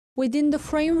Within the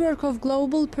framework of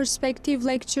Global Perspective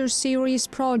Lecture Series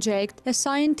project, a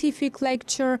scientific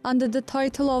lecture under the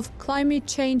title of Climate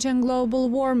Change and Global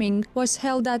Warming was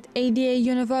held at ADA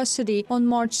University on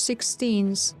March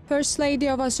 16th. First Lady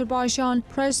of Azerbaijan,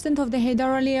 President of the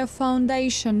Heydar Aliyev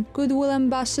Foundation, Goodwill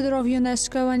Ambassador of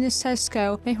UNESCO and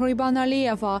ISESCO, Mehriban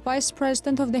Aliyeva, Vice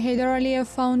President of the Heydar Aliyev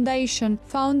Foundation,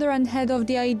 Founder and Head of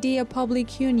the IDEA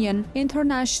Public Union,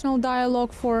 International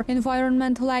Dialogue for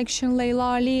Environmental Action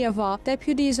Leyla Aliyeva,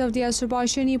 deputies of the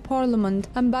Azerbaijani Parliament,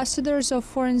 ambassadors of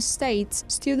foreign states,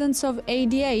 students of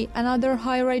ADA and other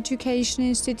higher education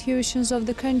institutions of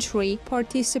the country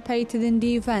participated in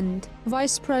the event.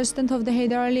 Vice President of the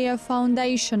Heydar Aliyev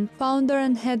Foundation, founder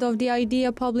and head of the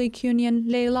IDEA Public Union,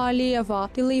 Leyla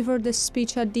Aliyeva, delivered a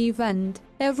speech at the event.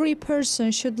 Every person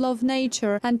should love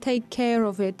nature and take care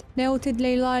of it, noted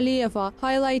Leyla Aliyeva,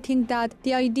 highlighting that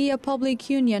the IDEA Public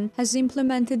Union has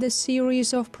implemented a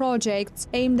series of projects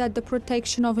aimed at the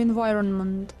protection of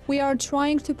environment. We are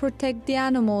trying to protect the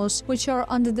animals which are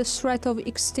under the threat of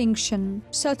extinction.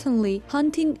 Certainly,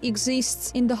 hunting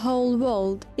exists in the whole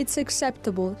world. It's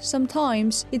acceptable.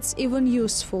 Sometimes it's even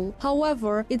useful.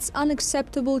 However, it's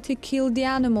unacceptable to kill the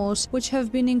animals which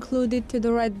have been included to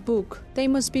the Red Book. They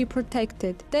must be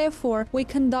protected. Therefore, we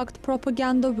conduct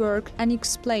propaganda work and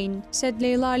explain, said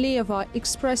Leyla Aliyeva,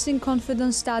 expressing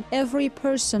confidence that every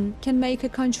person can make a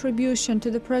contribution to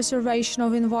the preservation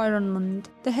of environment.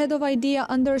 The head of IDEA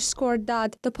underscored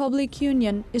that the public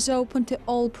union is open to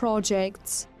all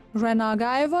projects. Rena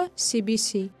Gaeva,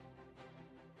 CBC.